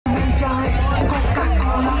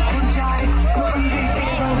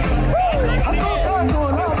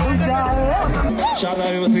Sharda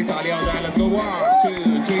University, तालियां हो जाए. Let's go. 1,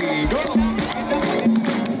 2, 3, go.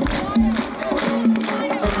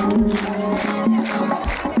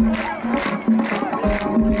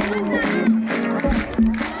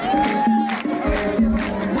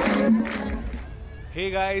 Hey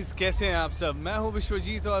guys, कैसे हैं आप सब? मैं हूं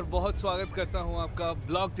विश्वजीत और बहुत स्वागत करता हूं आपका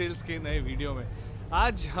ब्लॉग टेल्स के नए वीडियो में।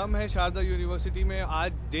 आज हम हैं शारदा यूनिवर्सिटी में।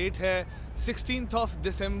 आज डेट है 16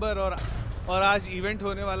 दिसंबर और आज इवेंट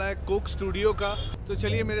होने वाला है कोक स्टूडियो का। तो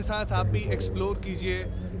चलिए मेरे साथ आप भी एक्सप्लोर कीजिए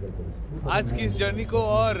आज की इस जर्नी को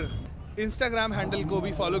और इंस्टाग्राम हैंडल को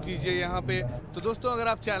भी फॉलो कीजिए यहाँ पे। तो दोस्तों, अगर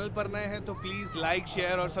आप चैनल पर नए हैं तो प्लीज़ लाइक,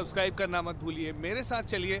 शेयर और सब्सक्राइब करना मत भूलिए। मेरे साथ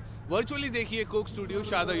चलिए वर्चुअली देखिए कोक स्टूडियो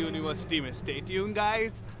शारदा यूनिवर्सिटी में। Stay tuned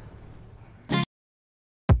guys.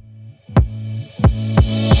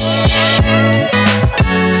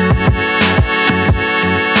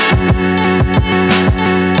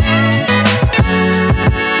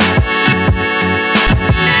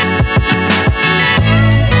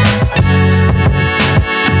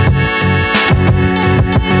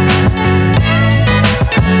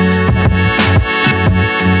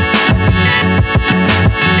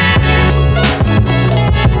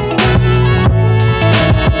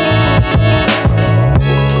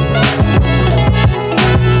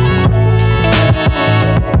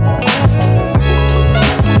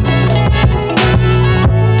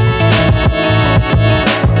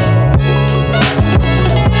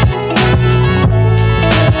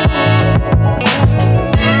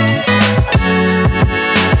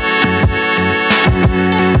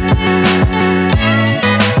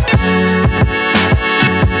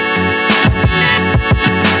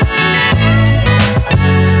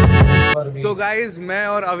 तो गाइज, मैं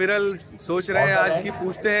और अविरल सोच रहे हैं आज की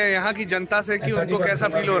पूछते हैं यहाँ की जनता से कि उनको कैसा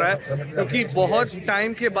फील हो रहा है, क्योंकि बहुत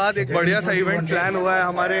टाइम के बाद एक बढ़िया सा इवेंट प्लान हुआ है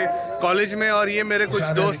हमारे कॉलेज में। और ये मेरे कुछ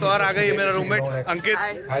दोस्त और आ गए। ये मेरा रूममेट अंकित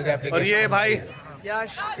और ये भाई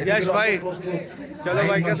यश भाई। चलो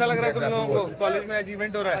भाई, कैसा लग रहा है तुम लोगों को? कॉलेज में आज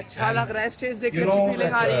इवेंट हो रहा है। अच्छा लग रहा है। स्टेज देख के अच्छी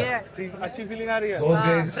फीलिंग आ रही है। अच्छी फीलिंग आ रही है।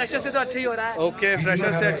 फ्रेशर से तो अच्छा ही हो रहा है। ओके,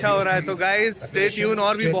 फ्रेशर से अच्छा हो रहा है। तो गाइस स्टे ट्यून,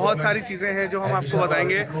 और भी बहुत सारी चीजें हैं जो हम आपको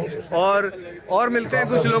बताएंगे और मिलते हैं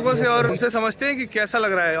कुछ लोगों से और उनसे समझते हैं कि कैसा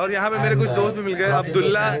लग रहा है। और यहाँ पे मेरे कुछ दोस्त भी मिल गए,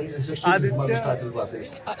 अब्दुल्ला, आदित्य,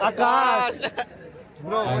 आकाश।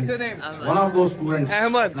 Bro, what's your name? One of those students.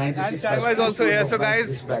 Ahmed. And Shaima is also here. So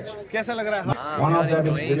guys, कैसा लग रहा है? One of them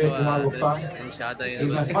is Vivek Kumar Gupta.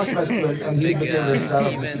 He's my first best friend and he became the star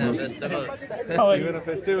of this music. Even a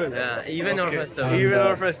festival. Yeah, even our festival. Even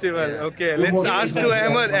our festival. Okay, let's ask to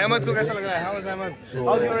Ahmed. Ahmed को कैसा लग रहा है? How is Ahmed?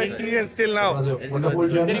 How's your experience till now? Wonderful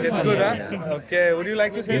journey. It's good, huh? Okay. Would you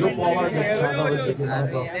like to say something?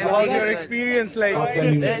 How's your experience like?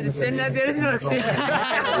 There is no experience.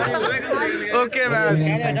 Okay, man.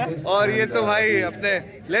 और ये तो भाई अपने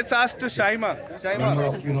let's ask to Shaima. Shaima, Member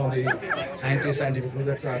of scientific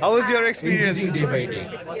groups are how was your experience? increasing day by day.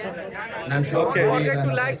 And I'm sure Okay. today Forget to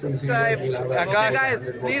and like, something subscribe. we'll have a- Akash, Guys,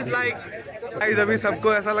 please like. Guys अभी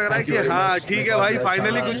सबको ऐसा लग रहा है कि हाँ ठीक है भाई,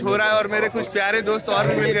 फाइनली कुछ हो रहा है और मेरे कुछ प्यारे दोस्त और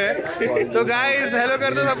भी मिल गए। तो गाइस हेलो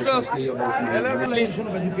कर दो सबको। Hello please.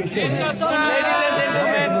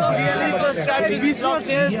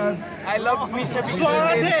 I love Mr.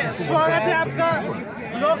 Bishwajit. स्वागत है आपका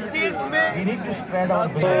ब्लॉग टेल्स में। We need to spread our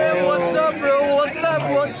What's up bro? What's up?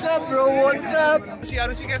 What's up bro? What's up?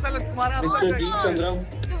 Arushi कैसा लग तुम्हारा?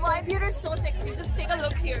 The vibe here is so sexy. Just take a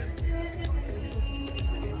look here.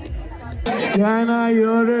 Can I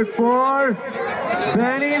hear it for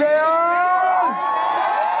Benny Dayal?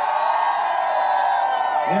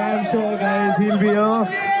 Yeah, I'm sure, guys, he'll be here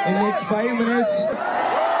in the next 5 minutes.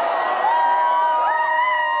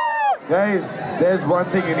 Guys, there's one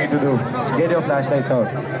thing you need to do. Get your flashlights out.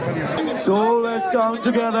 So let's count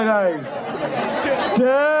together, guys.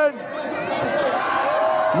 10,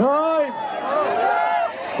 9,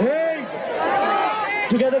 8.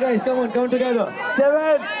 Together, guys, come on, count together.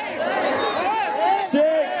 7,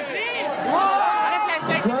 6,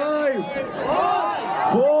 5,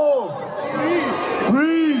 4,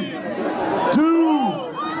 3, 2,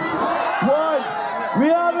 1. We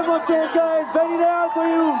have him on stage, guys. Benny Dayal for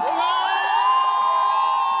you.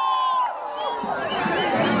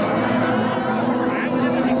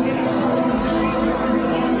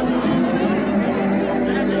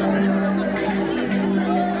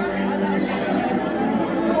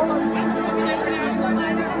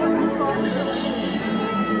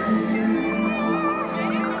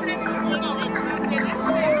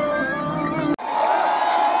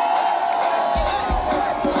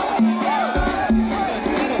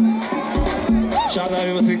 Sharda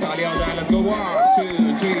University, तालियां हो जाए. Let's go. 1, 2,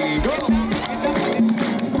 3, go.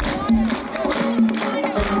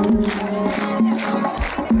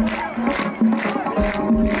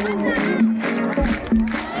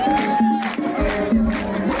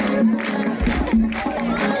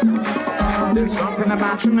 thinking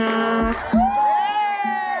about you now.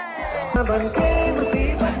 बनके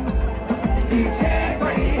मुसीबत पीछे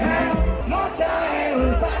पड़ी है, लो चाहे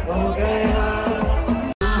उल्फत हो गया।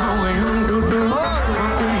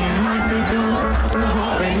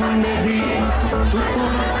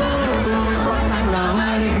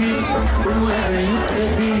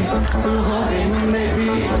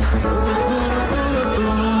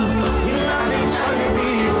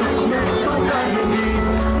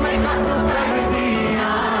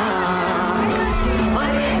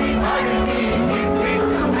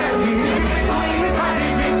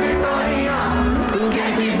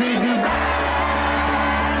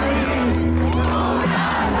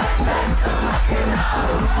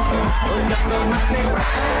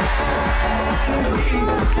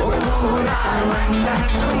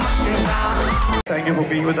 Thank you for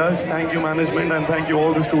being with us. Thank you management and thank you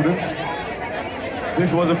all the students.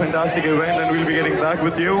 This was a fantastic event and we'll be getting back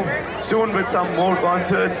with you soon with some more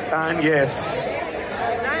concerts. And yes,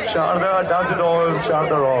 Sharda does it all.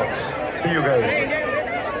 Sharda rocks. See you guys.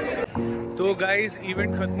 तो guys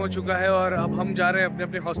event खत्म हो चुका है और अब हम जा रहे हैं अपने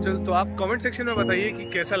अपने हॉस्टल। तो आप कमेंट सेक्शन में बताइए कि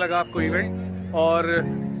कैसा लगा आपको इवेंट, और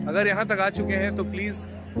अगर यहाँ तक आ चुके हैं तो प्लीज़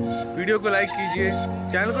वीडियो को लाइक कीजिए,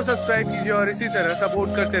 चैनल को सब्सक्राइब कीजिए और इसी तरह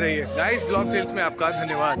सपोर्ट करते रहिए। गाइस ब्लॉग टेल्स में आपका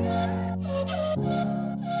धन्यवाद।